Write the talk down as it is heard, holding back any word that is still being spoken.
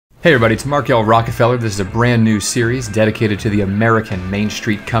Hey everybody, it's Rockefeller. This is a brand new series dedicated to the American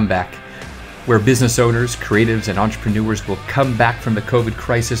Mainstreet Comeback, where business owners, creatives, and entrepreneurs will come back from the COVID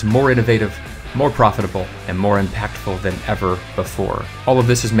crisis more innovative, more profitable, and more impactful than ever before. All of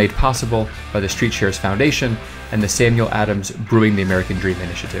this is made possible by the StreetShares Foundation and the Samuel Adams Brewing the American Dream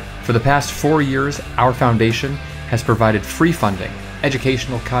initiative. For the past 4 years, our foundation has provided free funding,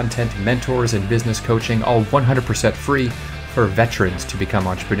 educational content, mentors, and business coaching, all 100% free for veterans to become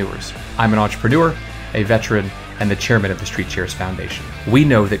entrepreneurs. I'm an entrepreneur, a veteran, and the chairman of the StreetShares Foundation. We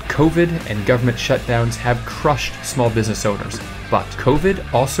know that COVID and government shutdowns have crushed small business owners, but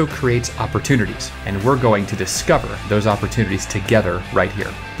COVID also creates opportunities, and we're going to discover those opportunities together right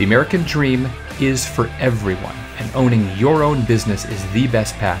here. The American dream is for everyone, and owning your own business is the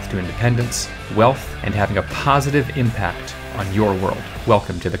best path to independence, wealth, and having a positive impact on your world.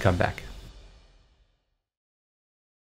 Welcome to the comeback.